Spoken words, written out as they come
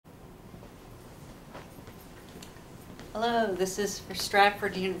Hello, this is for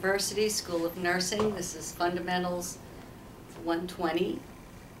Stratford University School of Nursing. This is Fundamentals 120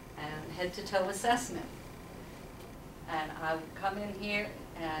 and head-to-toe assessment. And I will come in here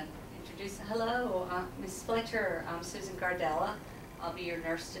and introduce, hello, Ms. Fletcher, I'm Susan Gardella. I'll be your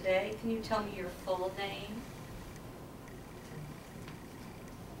nurse today. Can you tell me your full name?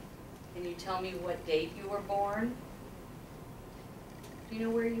 Can you tell me what date you were born? Do you know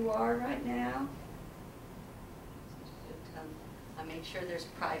where you are right now? I make sure there's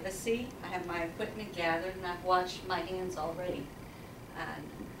privacy. I have my equipment gathered and I've washed my hands already. And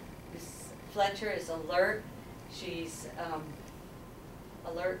Ms. Fletcher is alert. She's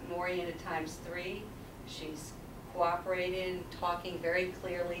alert and oriented ×3. She's cooperating, talking very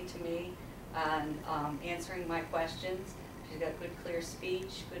clearly to me, and answering my questions. She's got good clear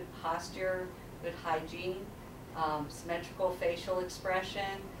speech, good posture, good hygiene, symmetrical facial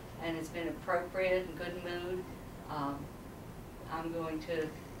expression, and has been appropriate and good mood. I'm going to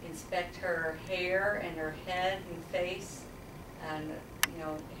inspect her hair and her head and face, and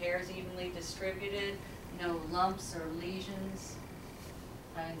hair is evenly distributed, no lumps or lesions.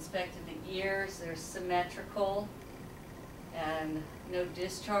 I inspected the ears, they're symmetrical, and no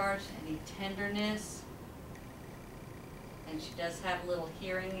discharge, any tenderness. And she does have a little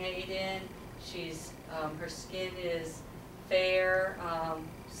hearing aid in. She's, her skin is fair,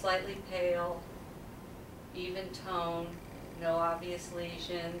 slightly pale, even tone, no obvious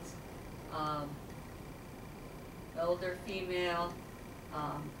lesions, older female,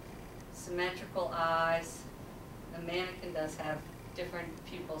 symmetrical eyes. The mannequin does have different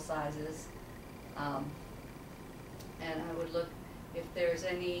pupil sizes. And I would look if there's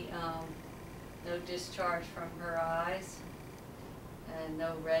any, no discharge from her eyes, and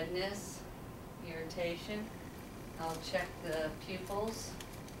no redness, irritation. I'll check the pupils.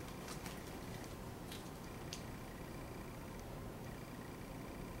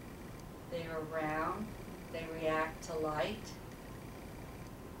 They are round, they react to light.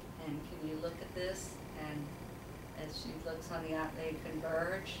 And can you look at this? And as she looks on the out, they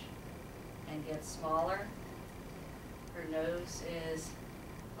converge and get smaller. Her nose is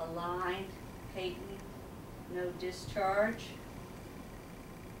aligned, patent, no discharge.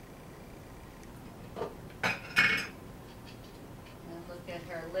 And look at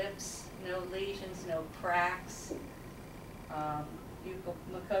her lips, no lesions, no cracks. Buccal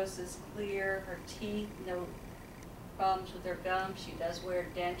mucosa is clear. Her teeth, no problems with her gums. She does wear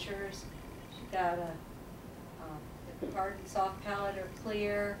dentures. She got the hard and soft palate are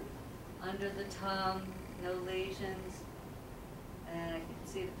clear. Under the tongue, no lesions. And I can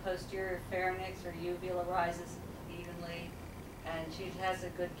see the posterior pharynx or uvula rises evenly. And she has a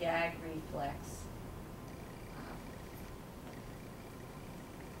good gag reflex.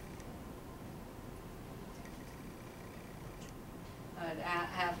 I'd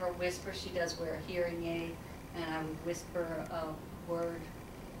have her whisper. She does wear a hearing aid, and I would whisper a word,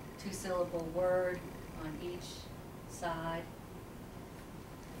 two-syllable word on each side,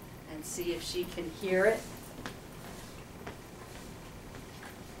 and see if she can hear it.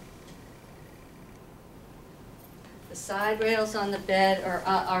 The side rails on the bed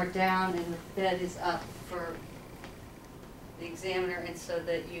are down, and the bed is up for the examiner, and so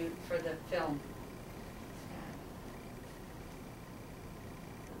that for the film.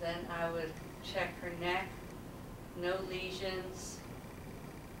 Then I would check her neck, no lesions,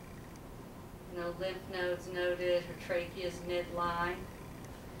 no lymph nodes noted, her trachea is midline.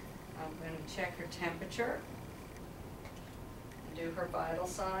 I'm going to check her temperature and do her vital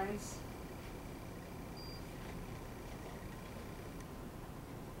signs.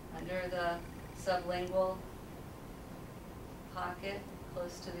 Under the sublingual pocket,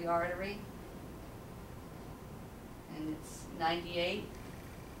 close to the artery, and it's 98.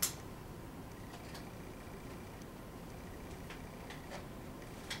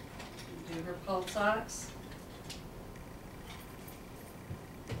 Do her pulse ox.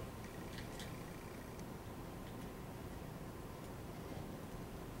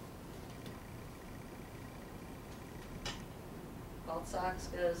 Pulse ox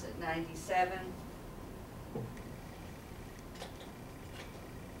goes at 97.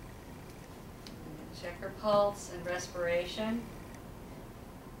 Check her pulse and respiration.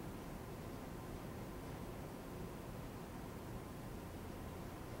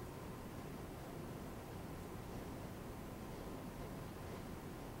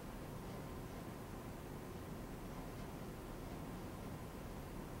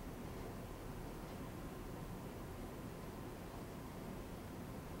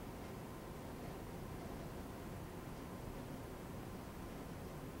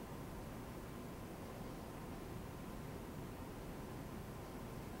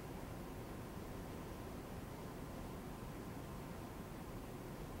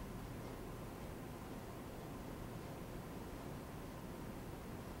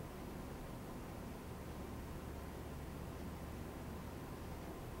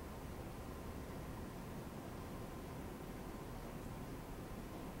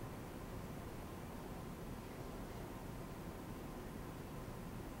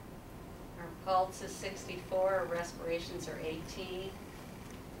 Pulse is 64, respirations are 18.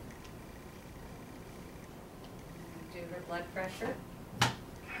 Do her blood pressure.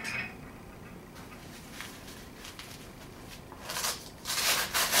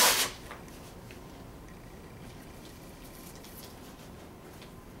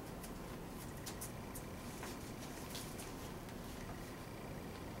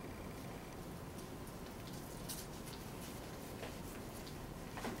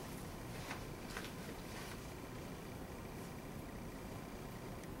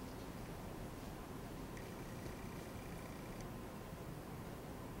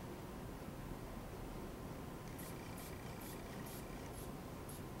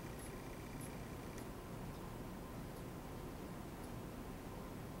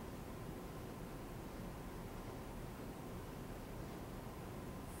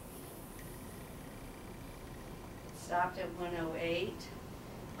 Stopped at 108.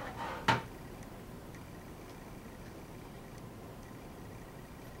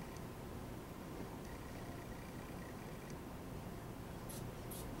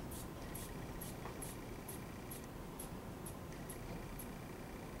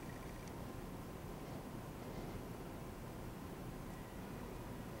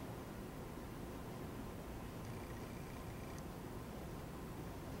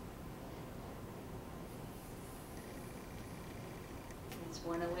 It's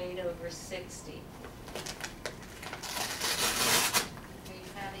 108 over 60. Are you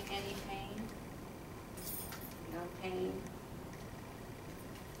having any pain? No pain?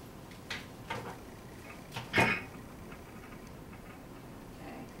 Okay.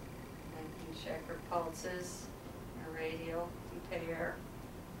 I can check her pulses, her radial, compare,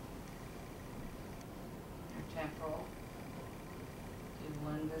 her temporal. Do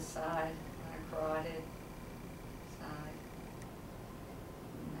one this side, one carotid side.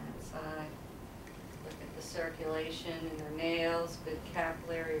 Side. Look at the circulation in her nails, good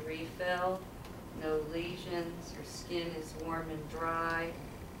capillary refill, no lesions, her skin is warm and dry,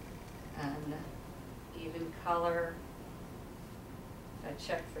 and even color. I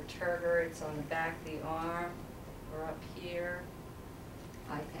check for turgor, it's on the back of the arm or up here.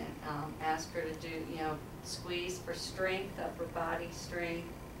 I can ask her to do, squeeze for strength, upper body strength,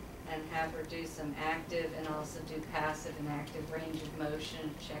 and have her do some active and also do passive and active range of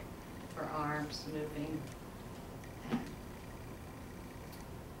motion, check her arms moving. And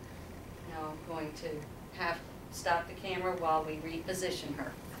now I'm going to stop the camera while we reposition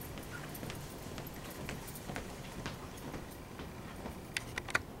her.